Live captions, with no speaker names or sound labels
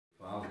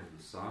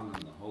the Son,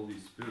 and the Holy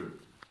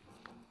Spirit.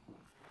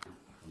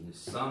 On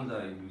this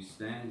Sunday, we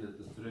stand at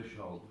the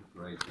threshold of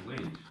Great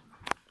Lent,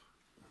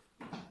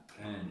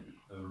 and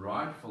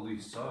rightfully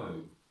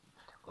so,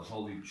 the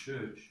Holy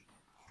Church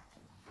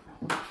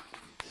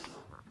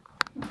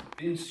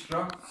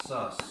instructs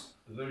us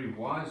very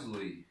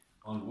wisely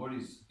on what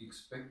is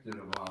expected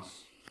of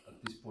us at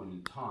this point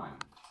in time,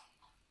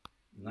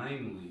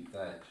 namely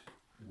that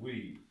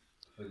we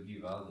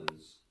forgive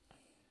others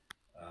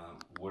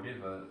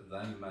whatever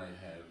they may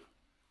have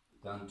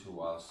done to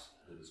us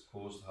that has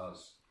caused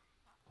us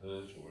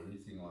hurt or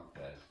anything like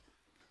that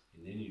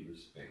in any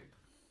respect,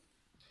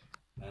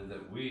 and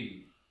that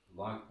we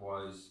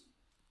likewise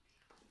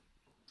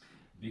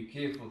be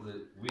careful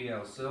that we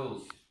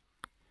ourselves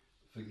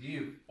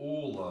forgive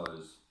all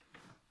those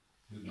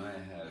who may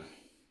have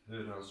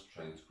hurt us,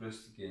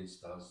 transgressed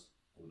against us,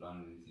 or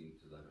done anything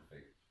to that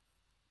effect.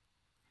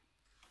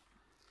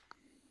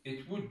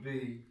 It would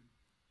be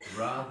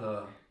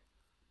rather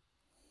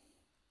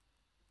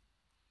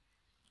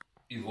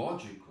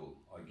illogical,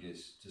 I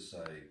guess, to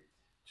say,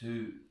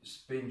 to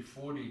spend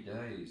 40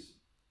 days,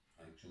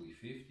 actually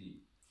 50,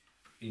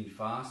 in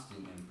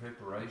fasting and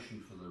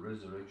preparation for the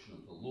resurrection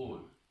of the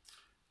Lord,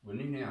 when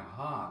in our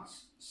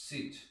hearts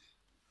sit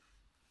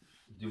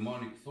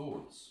demonic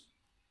thoughts,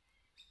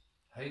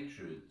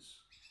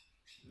 hatreds,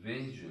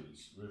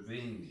 vengeance,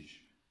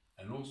 revenge,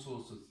 and all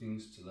sorts of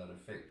things to that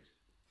effect,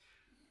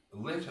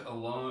 let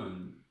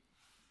alone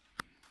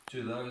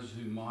to those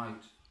who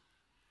might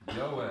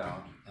go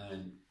out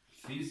and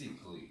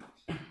physically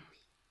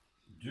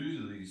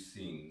do these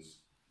things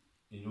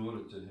in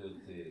order to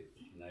hurt their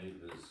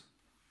neighbours.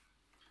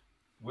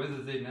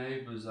 Whether their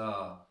neighbours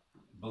are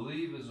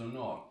believers or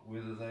not,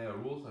 whether they are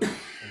Orthodox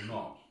or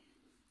not,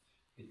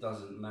 it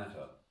doesn't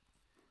matter.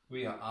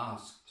 We are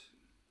asked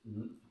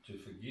to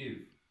forgive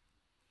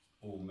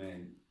all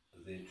men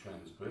their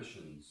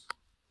transgressions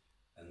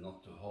and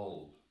not to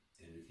hold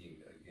anything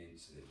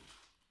against them.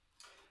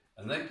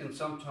 And that can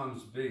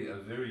sometimes be a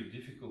very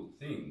difficult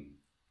thing,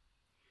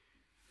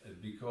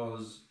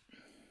 because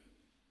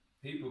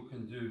people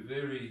can do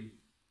very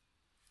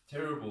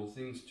terrible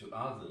things to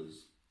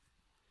others,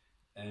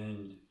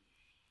 and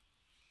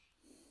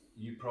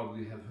you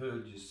probably have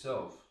heard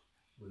yourself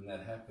when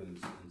that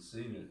happens and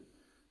seen it,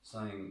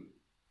 saying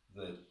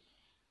that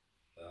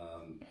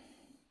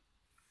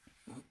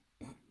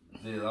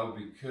they'll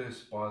be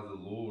cursed by the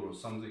Lord or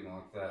something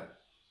like that.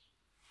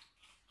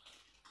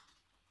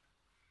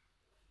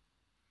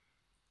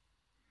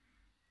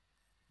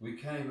 We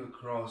came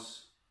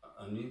across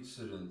an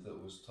incident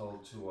that was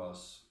told to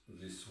us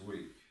this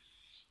week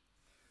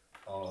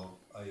of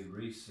a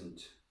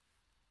recent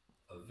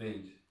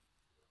event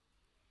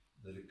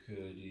that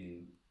occurred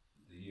in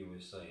the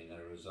USA, in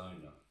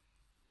Arizona.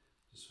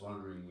 Just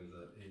wondering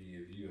whether any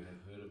of you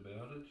have heard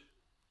about it.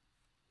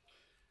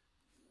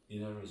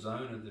 In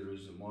Arizona, there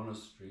is a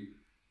monastery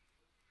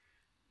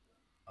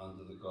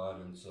under the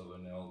guidance of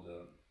an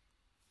elder,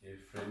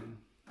 Ephraim,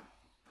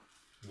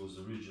 who was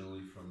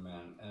originally from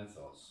Mount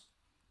Athos.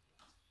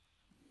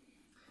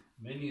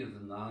 Many of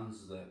the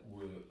nuns that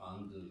were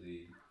under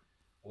the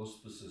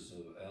auspices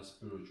of our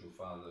spiritual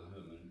father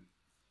Herman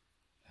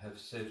have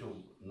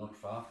settled not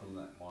far from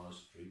that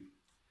monastery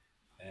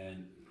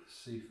and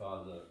see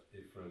Father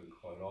Ephraim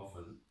quite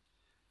often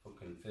for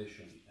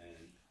confession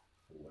and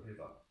for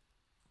whatever.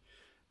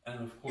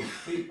 And of course,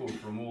 people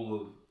from all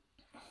of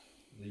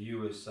the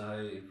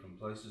USA and from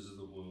places of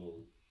the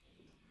world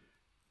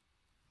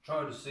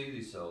try to see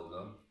this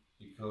elder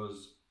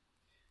because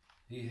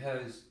he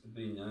has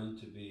been known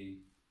to be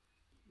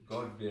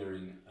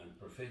God-bearing and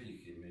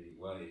prophetic in many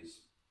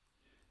ways,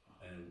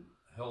 and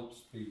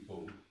helps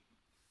people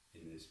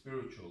in their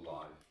spiritual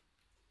life,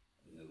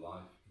 in their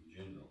life in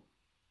general.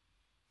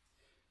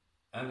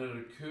 And it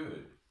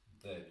occurred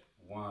that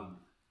one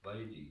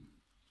lady,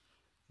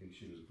 I think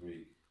she was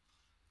Greek,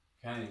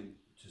 came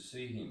to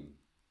see him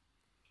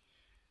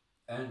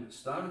and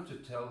started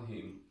to tell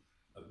him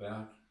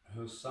about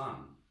her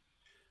son,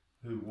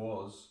 who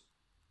was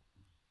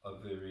a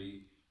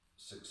very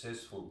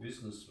successful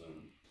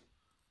businessman,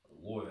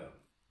 a lawyer,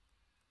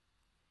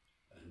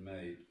 and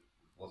made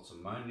lots of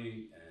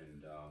money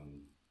and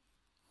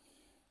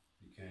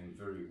became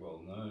very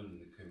well known in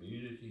the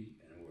community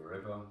and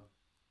wherever,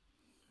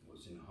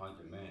 was in high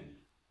demand.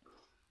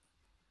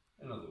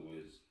 In other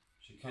words,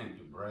 she came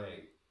to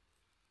brag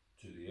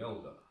to the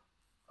elder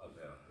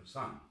about her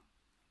son.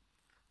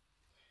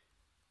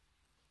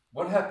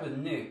 What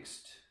happened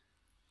next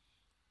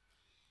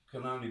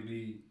can only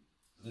be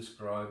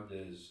described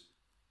as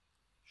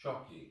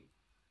shocking.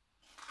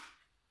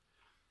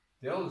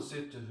 The elder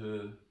said to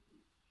her,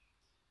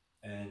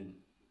 and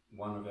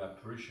one of our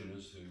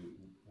parishioners who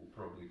will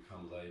probably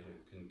come later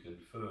can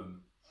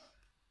confirm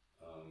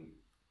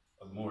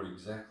more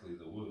exactly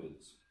the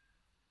words,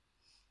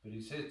 but he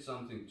said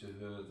something to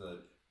her that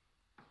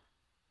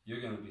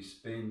you're going to be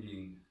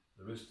spending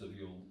the rest of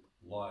your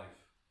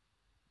life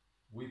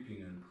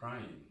weeping and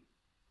praying,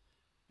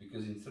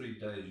 because in 3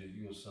 days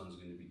your son's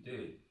going to be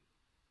dead,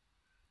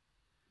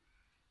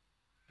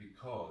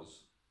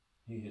 because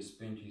he has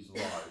spent his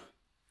life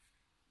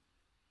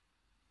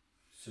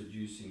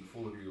seducing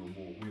 40 or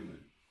more women.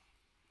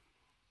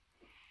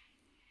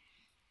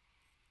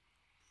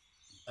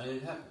 And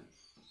it happened.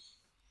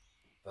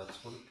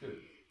 That's what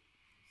occurred.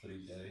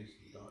 3 days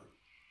he died.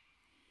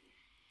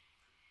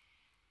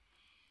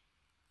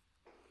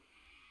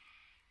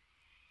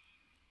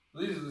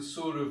 These are the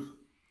sort of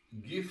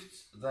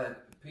gifts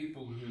that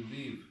people who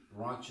live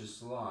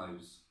righteous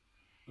lives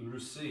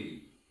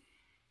receive.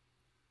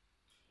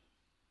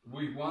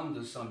 We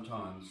wonder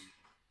sometimes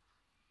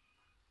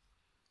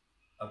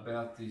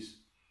about this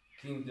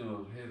kingdom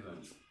of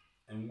heaven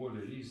and what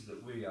it is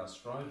that we are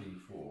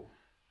striving for.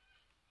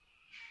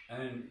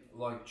 And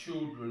like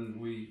children,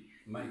 we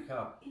make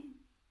up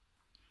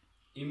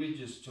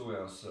images to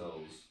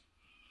ourselves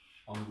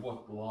on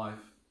what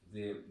life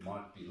there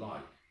might be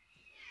like.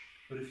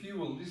 But if you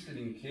were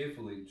listening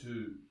carefully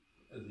to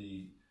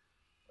the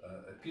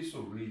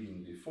epistle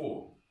reading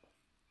before,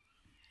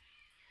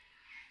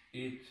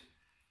 it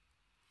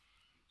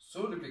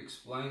sort of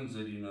explains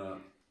it in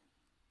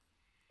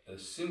a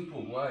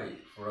simple way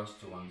for us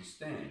to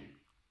understand,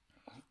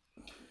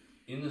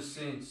 in the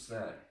sense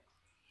that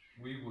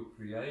we were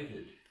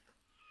created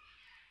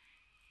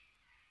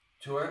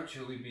to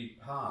actually be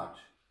part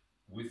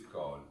with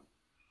God,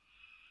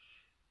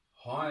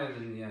 higher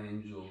than the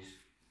angels,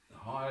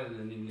 higher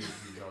than any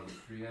of his other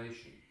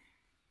creation.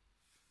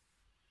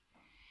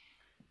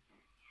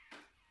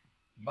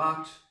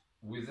 But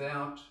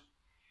without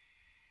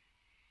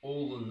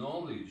all the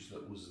knowledge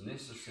that was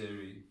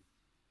necessary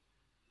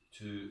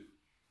to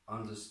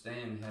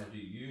understand how to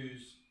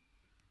use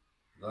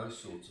those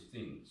sorts of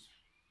things.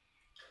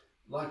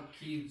 Like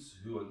kids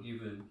who are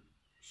given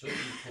certain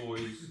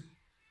toys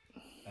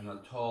and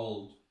are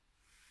told,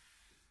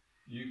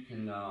 you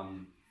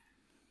can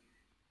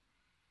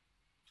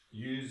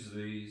use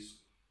these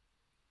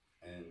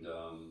and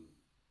I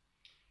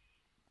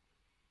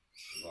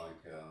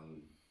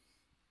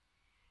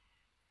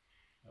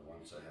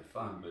won't say have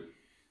fun, but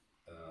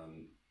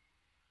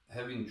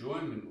have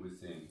enjoyment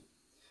with them.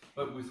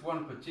 But with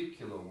one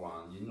particular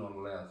one, you're not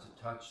allowed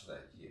to touch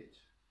that yet,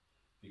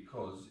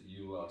 because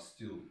you are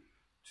still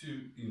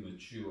too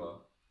immature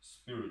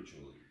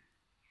spiritually.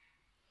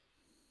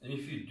 And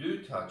if you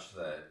do touch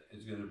that,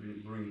 it's going to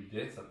bring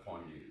death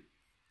upon you.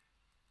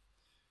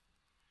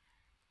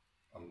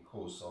 Of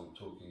course, I'm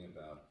talking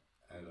about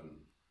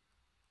Adam.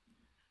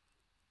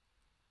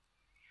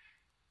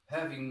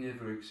 Having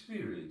never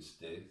experienced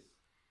death,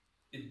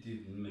 it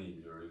didn't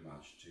mean very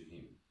much to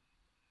him.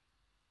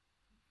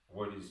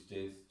 What is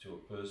death to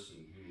a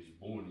person who is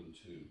born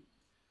into,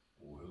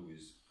 or who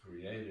is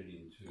created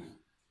into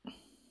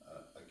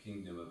a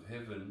kingdom of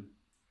heaven,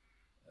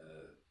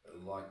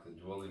 like the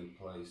dwelling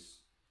place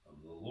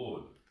of the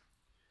Lord?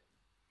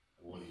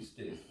 What is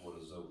death? What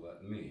does all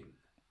that mean?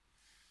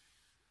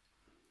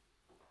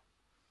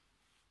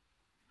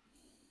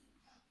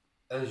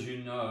 As you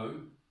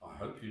know, I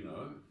hope you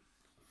know,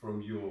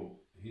 from your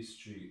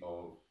history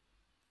of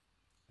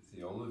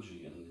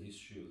theology and the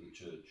history of the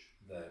church,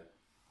 that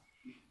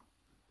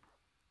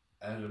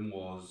Adam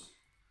was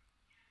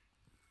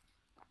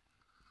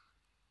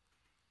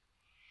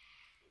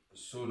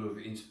sort of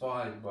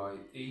inspired by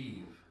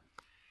Eve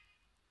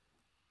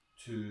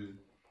to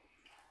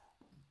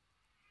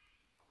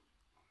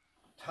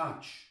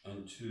touch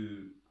and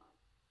to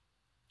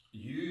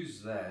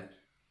use that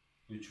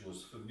which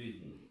was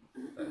forbidden,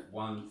 that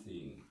one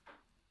thing.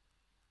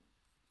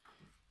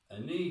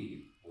 And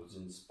Eve was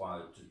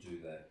inspired to do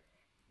that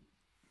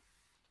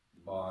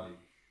by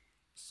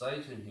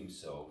Satan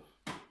himself,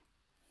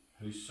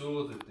 who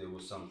saw that there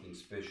was something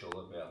special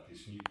about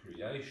this new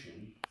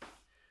creation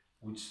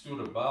which stood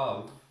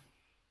above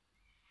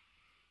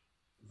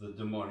the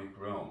demonic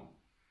realm.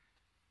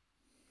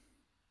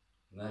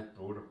 And that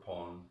brought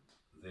upon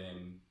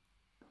them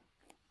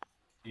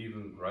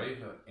even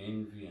greater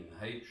envy and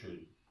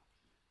hatred,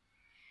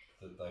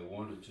 that they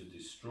wanted to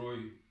destroy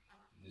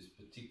this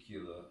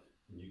particular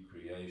new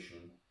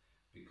creation,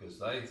 because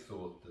they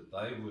thought that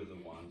they were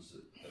the ones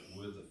that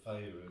were the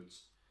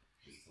favourites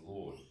with the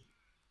Lord.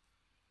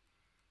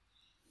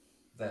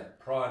 That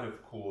pride,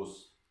 of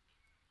course,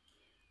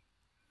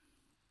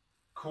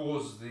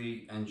 caused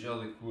the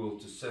angelic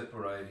world to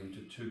separate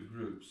into two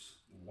groups.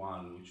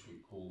 One, which we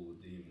call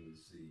the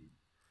demons,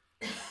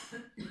 the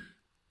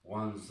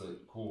ones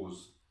that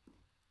cause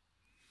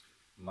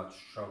much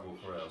trouble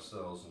for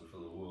ourselves and for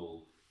the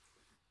world,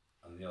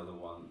 and the other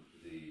one,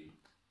 the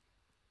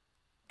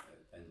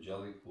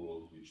angelic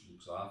world, which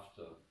looks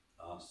after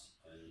us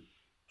and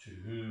to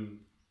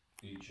whom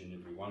each and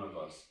every one of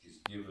us is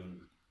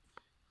given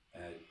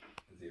at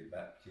their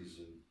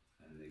baptism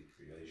and their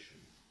creation.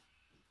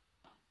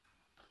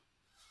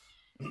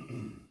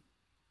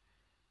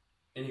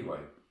 Anyway,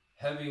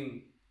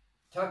 having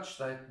touched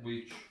that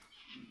which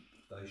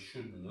they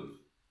shouldn't have,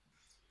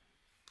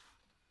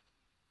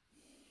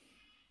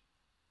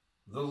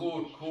 the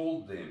Lord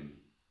called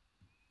them,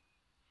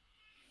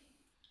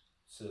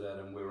 said,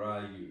 Adam, where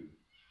are you?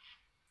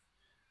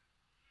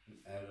 And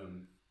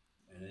Adam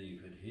and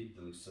Eve had hid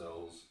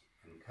themselves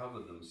and cover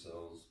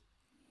themselves,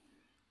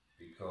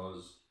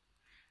 because,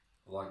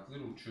 like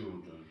little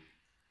children,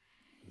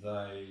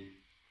 they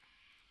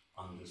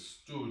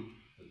understood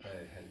that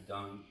they had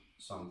done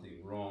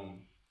something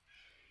wrong,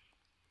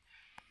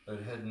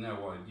 but had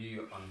no idea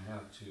on how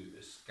to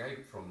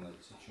escape from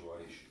that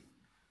situation.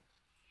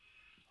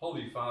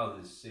 Holy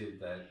Father said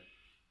that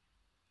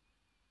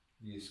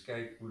the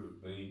escape would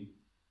have been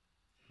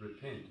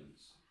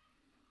repentance,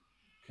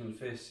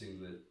 confessing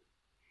that,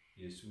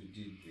 yes, we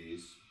did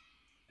this,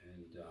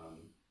 and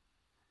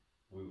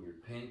we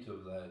repent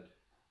of that,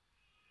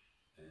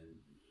 and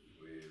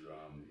we're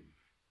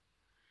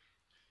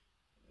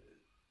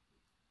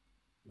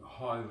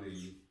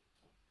highly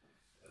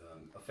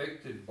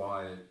affected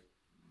by it,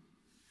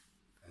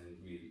 and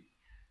we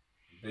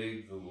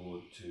beg the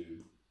Lord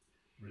to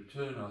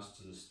return us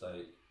to the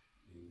state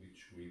in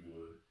which we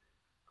were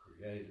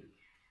created.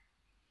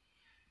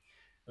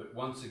 But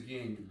once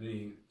again,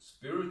 being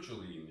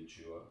spiritually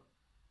immature,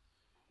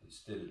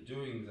 instead of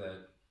doing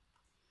that,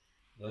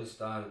 they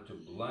started to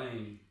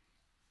blame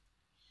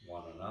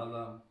one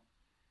another,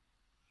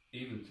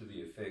 even to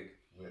the effect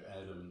where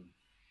Adam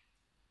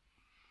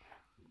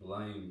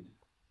blamed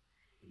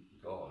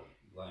God,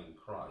 blamed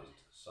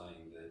Christ,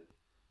 saying that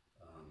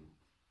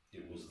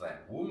it was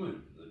that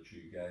woman that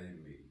you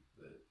gave me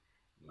that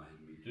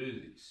made me do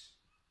this.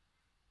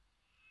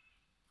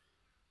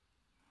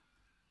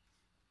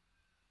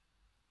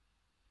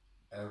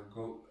 Our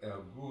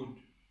good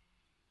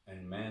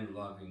and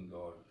man-loving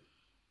God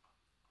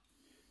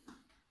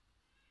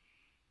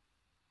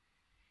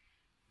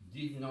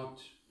did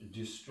not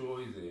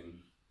destroy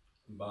them,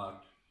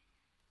 but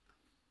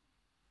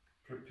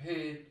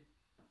prepared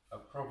a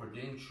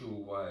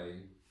providential way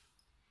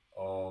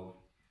of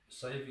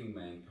saving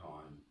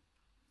mankind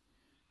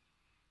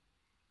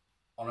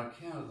on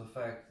account of the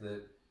fact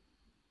that,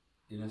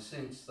 in a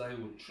sense, they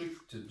were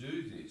tricked to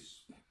do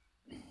this,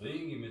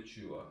 being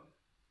immature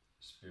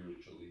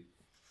spiritually,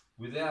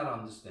 without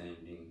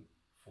understanding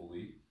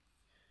fully.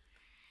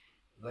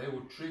 They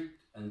were tricked,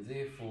 and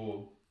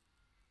therefore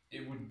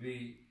it would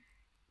be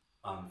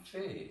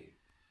unfair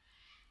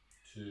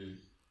to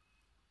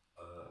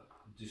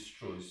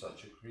destroy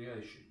such a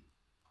creation.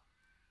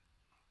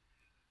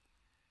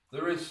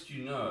 The rest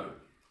you know,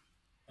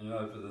 and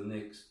over the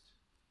next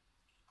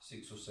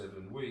 6 or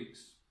 7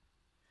 weeks,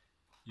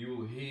 you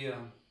will hear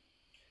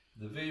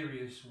the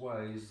various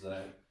ways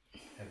that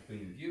have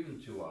been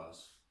given to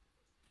us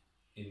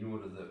in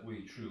order that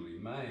we truly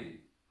may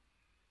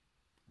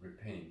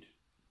repent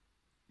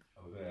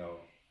of our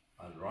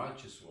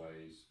unrighteous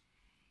ways,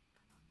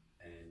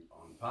 and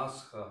on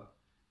Pascha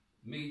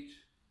meet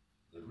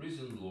the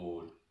risen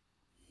Lord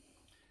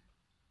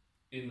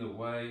in the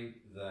way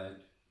that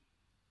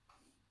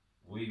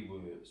we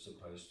were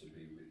supposed to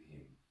be with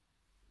him.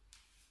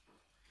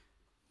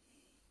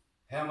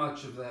 How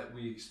much of that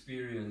we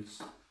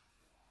experience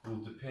will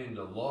depend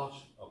a lot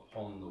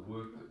upon the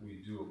work that we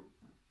do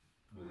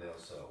with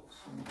ourselves.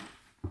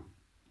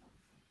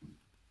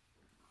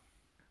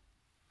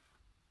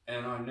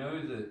 And I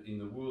know that in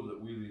the world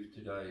that we live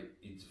today,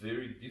 it's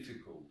very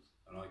difficult,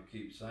 and I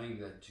keep saying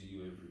that to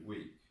you every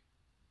week.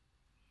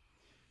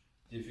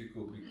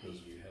 Difficult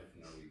because we have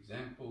no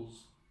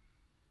examples.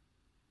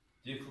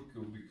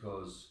 Difficult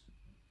because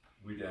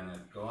we don't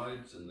have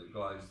guides, and the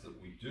guides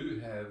that we do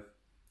have,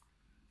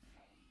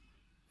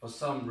 for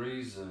some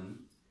reason,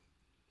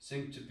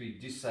 seem to be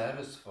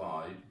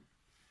dissatisfied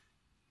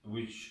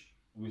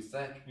with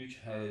that which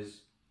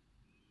has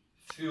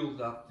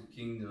filled up the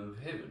kingdom of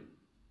heaven.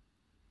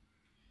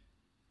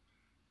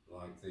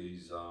 Like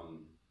these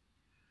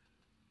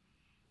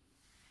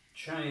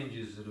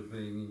changes that are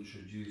being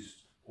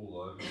introduced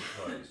all over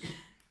the place.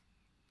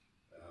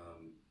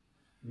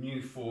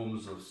 New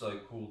forms of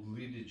so-called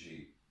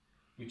liturgy,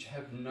 which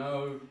have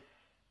no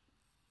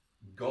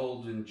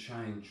golden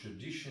chain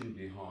tradition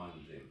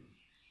behind them.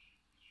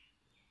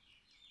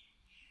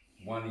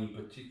 One in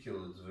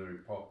particular that's very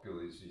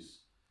popular is this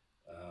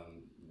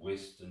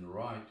Western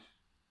Rite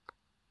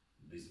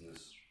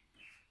business.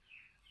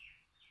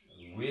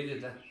 Where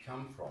did that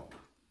come from?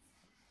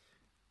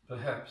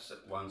 Perhaps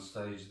at one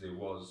stage there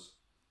was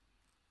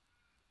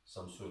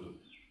some sort of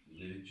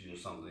liturgy or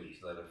something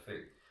to that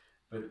effect,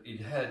 but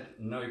it had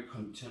no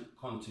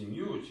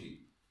continuity,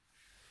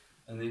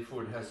 and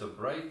therefore it has a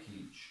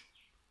breakage,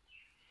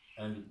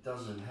 and it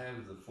doesn't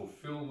have the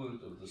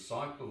fulfillment of the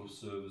cycle of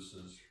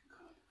services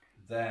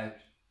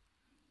that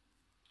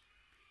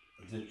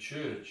the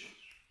Church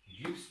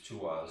gives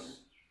to us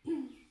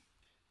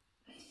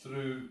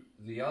through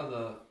the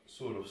other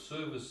sort of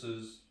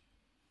services,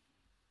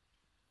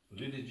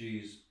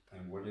 liturgies,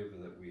 and whatever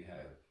that we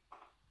have.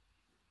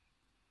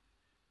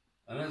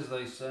 And as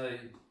they say,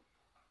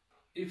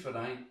 if it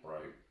ain't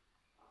broke,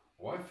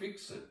 why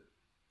fix it?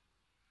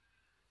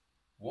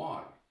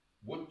 Why?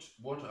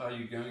 What are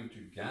you going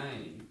to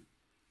gain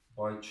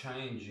by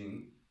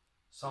changing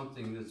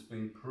something that's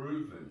been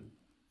proven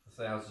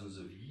for thousands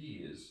of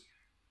years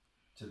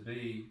to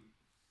be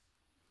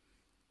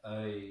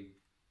a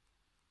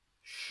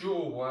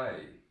sure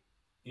way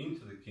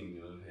into the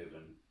kingdom of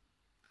heaven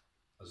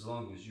as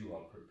long as you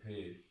are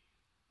prepared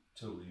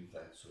to live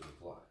that sort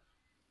of life.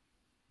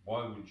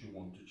 Why would you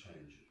want to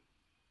change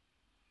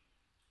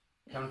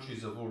it?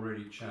 Countries have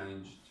already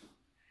changed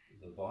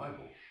the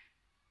Bible,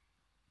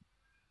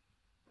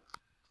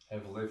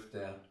 have left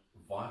out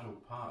vital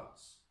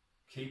parts,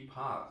 key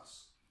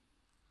parts,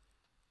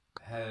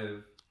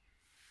 have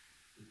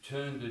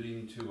turned it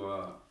into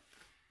a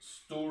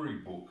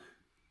storybook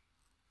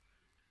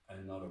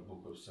and not a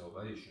book of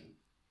salvation.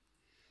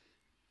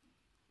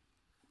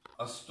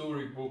 A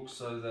storybook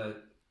so that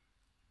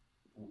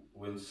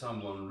when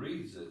someone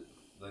reads it,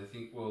 they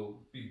think, well,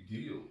 big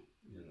deal,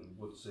 you know,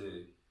 what's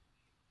in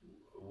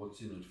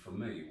it for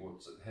me?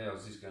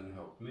 How's this going to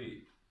help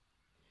me?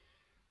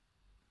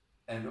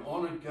 And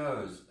on it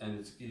goes, and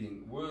it's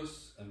getting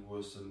worse and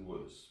worse and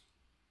worse.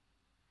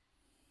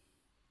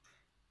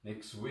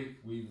 Next week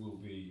we will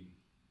be,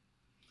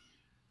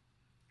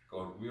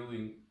 God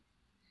willing,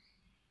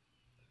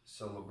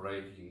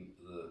 celebrating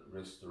the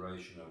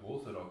restoration of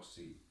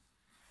Orthodoxy,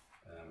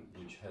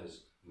 which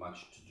has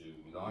much to do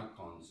with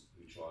icons,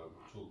 which I will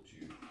talk to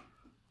you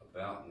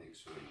about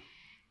next week.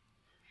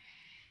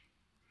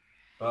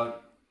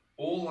 But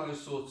all those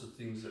sorts of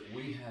things that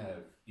we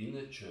have in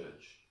the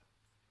church,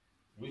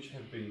 which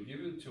have been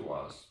given to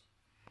us,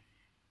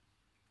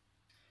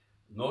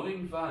 not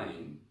in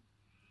vain,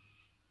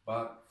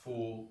 but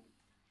for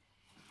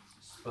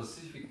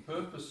specific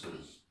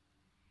purposes,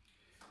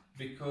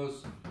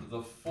 because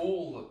the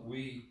fall that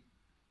we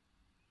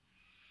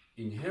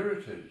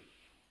inherited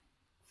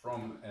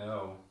from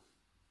our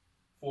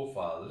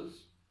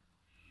forefathers,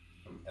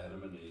 from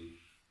Adam and Eve,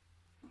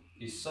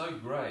 is so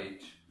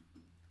great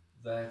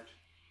that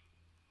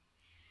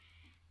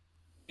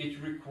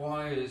it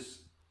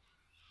requires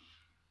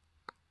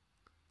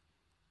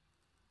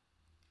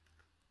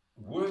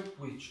work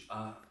which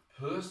a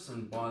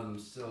person by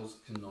themselves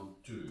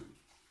cannot do.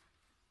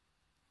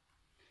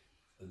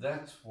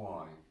 That's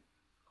why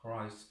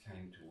Christ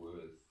came to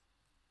earth,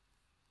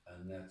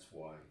 and that's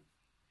why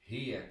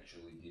he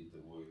actually did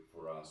the work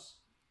for us.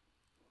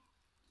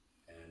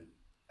 And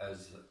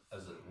as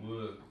it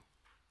were,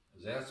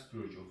 as our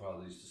spiritual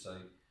father used to say,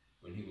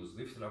 when he was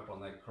lifted up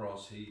on that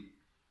cross, he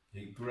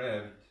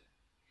grabbed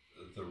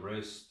the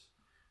rest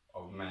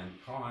of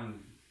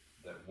mankind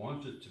that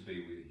wanted to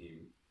be with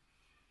him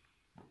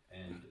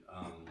and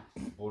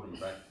brought him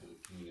back to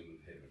the kingdom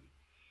of heaven.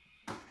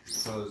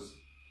 Because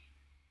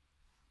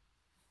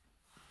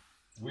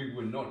we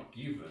were not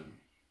given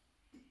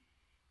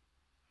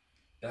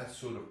that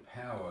sort of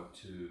power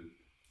to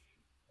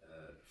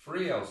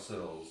free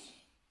ourselves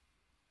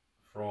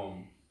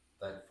from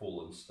that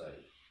fallen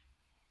state.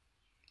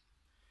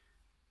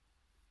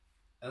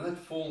 And that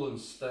fallen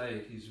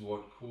state is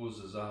what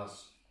causes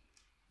us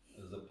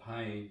the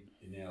pain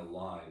in our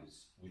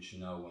lives, which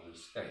no one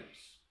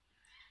escapes.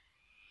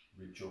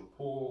 Rich or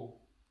poor,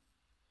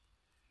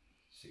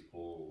 sick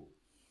or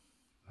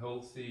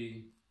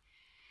healthy,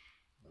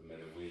 no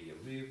matter where you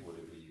live,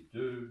 whatever you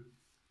do,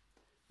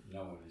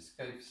 no one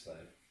escapes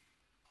that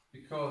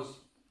because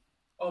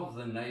of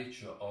the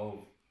nature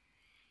of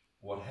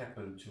what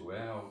happened to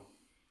our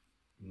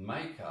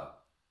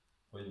makeup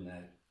when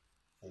that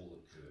fall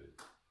occurred.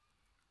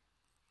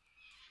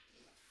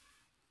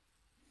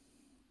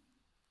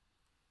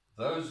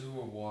 Those who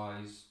are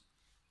wise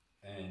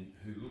and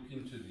who look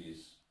into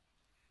this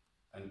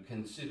and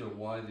consider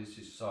why this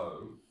is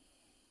so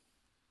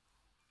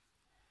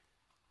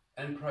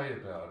and pray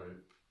about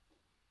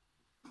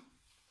it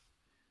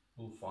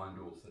will find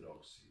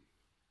orthodoxy.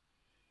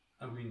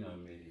 And we know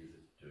many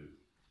that do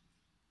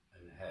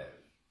and have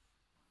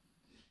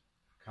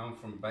come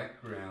from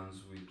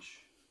backgrounds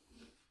which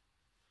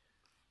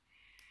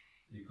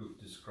you could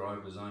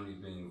describe as only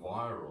being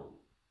viral,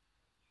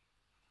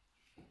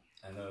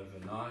 and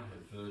overnight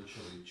have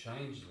virtually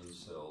changed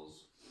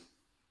themselves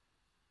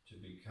to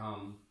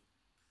become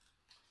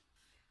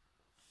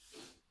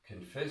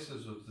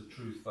confessors of the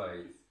true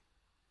faith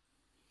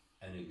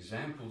and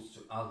examples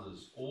to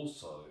others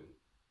also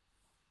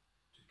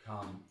to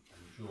come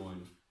and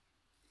join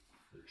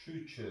the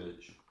true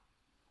church,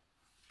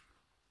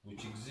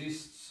 which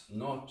exists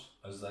not,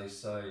 as they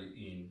say,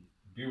 in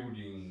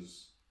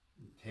buildings,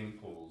 in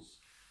temples,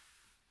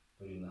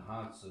 but in the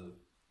hearts of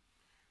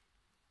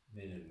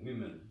men and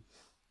women.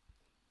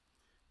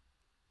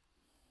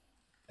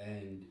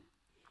 And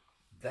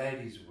that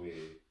is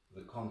where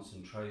the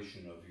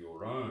concentration of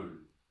your own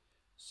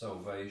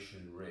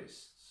salvation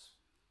rests.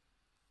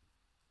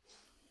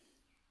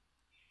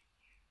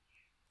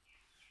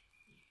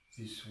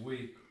 This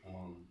week,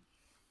 on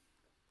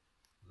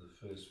the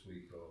first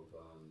week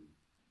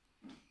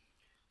of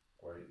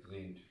Great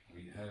Lent,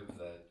 we have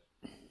that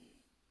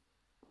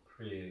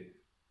prayer,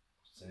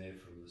 St.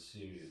 Ephraim the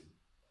Syrian.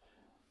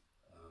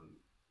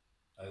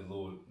 O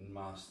Lord and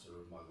Master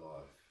of my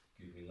life,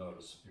 give me not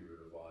a spirit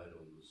of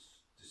idleness,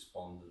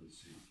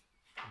 despondency,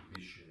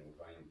 ambition,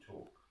 or vain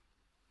talk,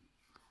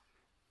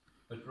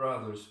 but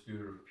rather a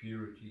spirit of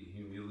purity,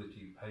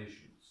 humility,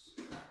 patience,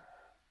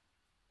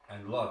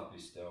 and love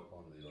bestow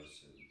upon me, thy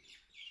servant.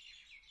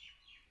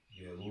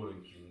 Dear Lord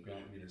and King,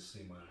 grant me to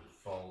see my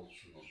faults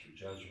and not to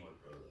judge my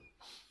brother.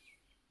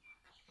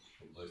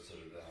 For blessed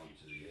are thou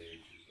unto the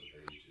ages of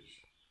ages.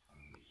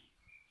 Amen.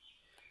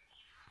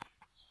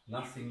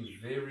 Nothing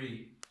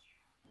very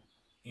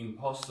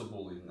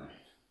impossible in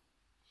that,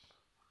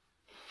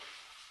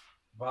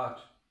 but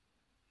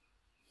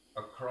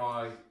a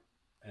cry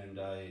and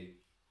a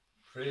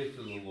prayer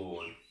to the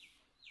Lord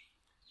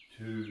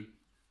to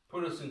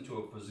put us into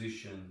a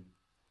position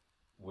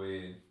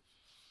where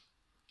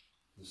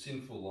the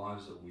sinful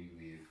lives that we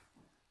live,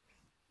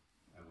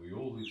 and we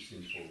all live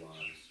sinful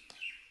lives,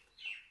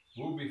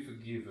 will be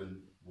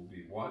forgiven, will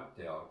be wiped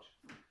out,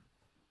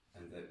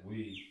 and that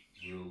we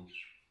will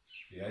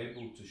be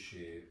able to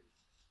share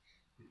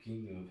the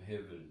kingdom of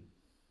heaven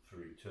for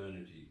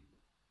eternity.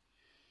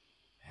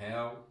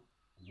 How?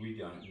 We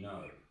don't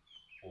know.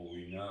 All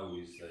we know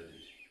is that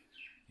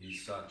it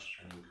is such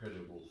an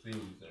incredible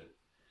thing that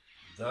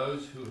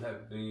those who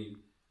have been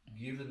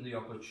given the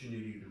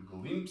opportunity to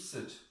glimpse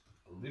it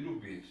a little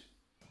bit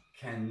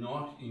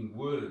cannot in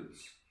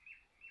words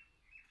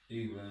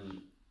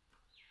even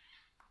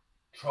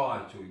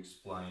try to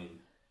explain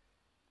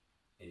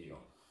any of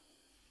it.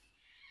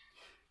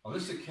 On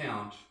this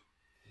account,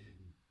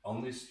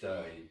 on this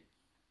day,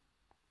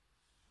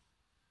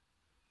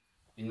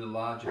 in the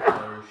larger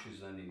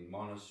parishes and in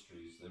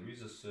monasteries, there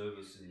is a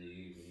service in the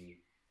evening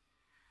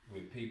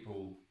where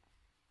people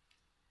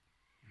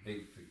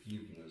beg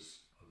forgiveness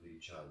of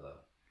each other,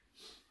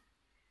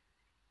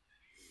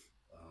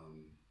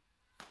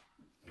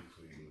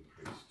 including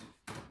the priest.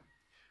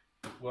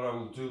 What I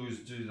will do is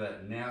do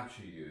that now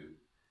to you,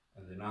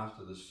 and then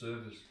after the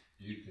service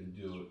you can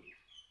do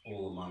it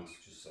all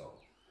amongst yourself.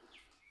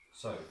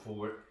 So,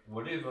 for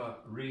whatever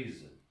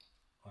reason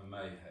I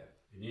may have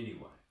in any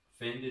way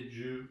offended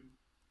you,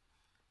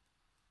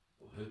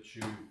 or hurt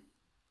you,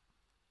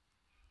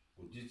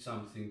 or did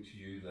something to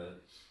you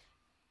that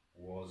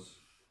was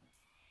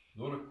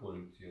not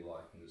according to your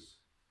likeness,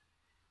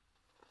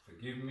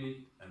 forgive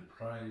me and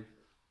pray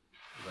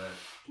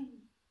that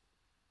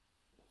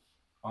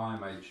I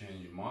may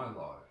change my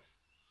life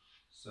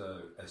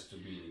so as to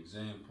be an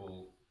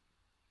example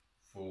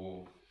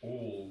for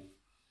all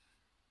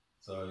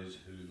those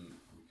whom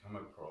we come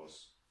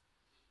across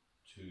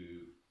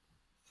to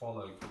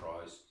follow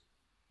Christ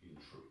in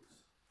truth.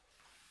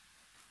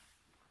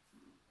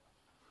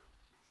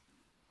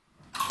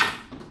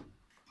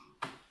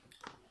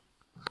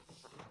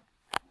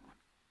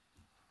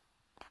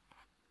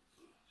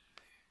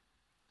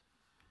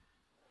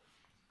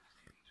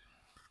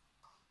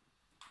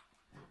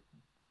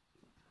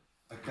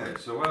 Okay,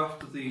 so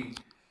after the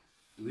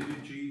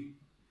liturgy,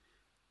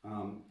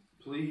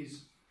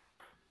 please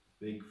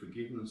beg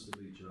forgiveness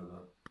of each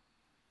other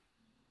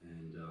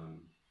and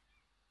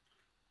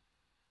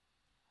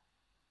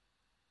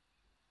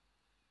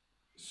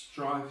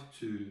strive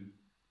to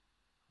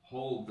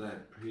hold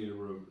that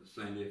prayer of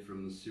St.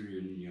 Ephrem the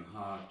Syrian in your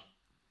heart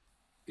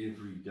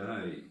every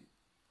day.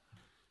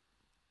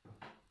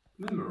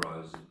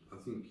 Memorize it. I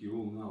think you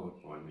all know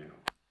it by now.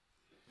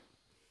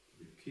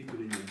 But keep it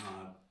in your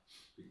heart,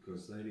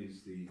 because that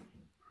is the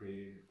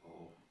prayer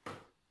of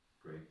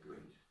Great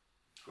Lent.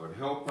 God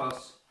help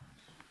us,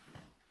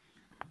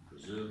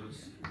 preserve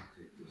us, and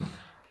protect us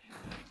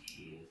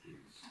in all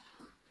things.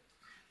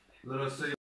 Let us say